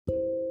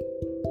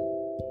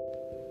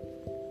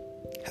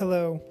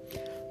Hello,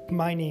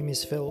 my name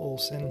is Phil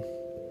Olson,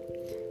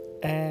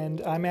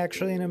 and I'm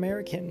actually an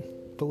American,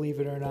 believe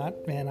it or not,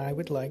 and I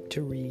would like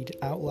to read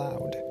out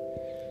loud.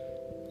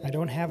 I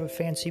don't have a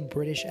fancy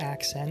British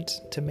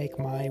accent to make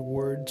my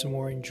words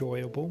more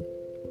enjoyable,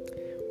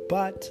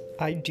 but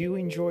I do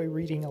enjoy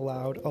reading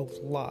aloud a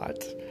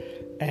lot,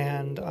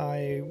 and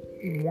I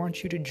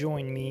want you to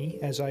join me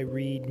as I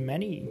read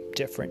many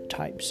different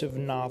types of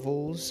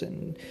novels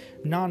and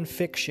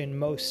nonfiction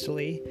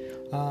mostly,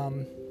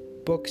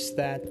 books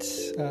that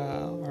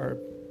are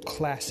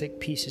classic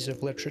pieces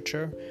of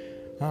literature,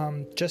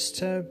 just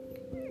to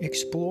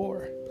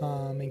explore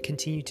and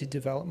continue to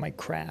develop my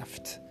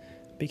craft,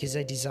 because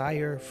I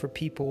desire for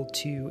people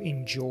to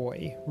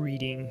enjoy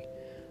reading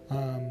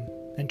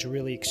and to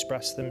really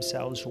express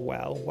themselves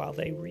well while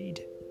they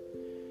read.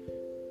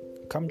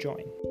 Come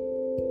join.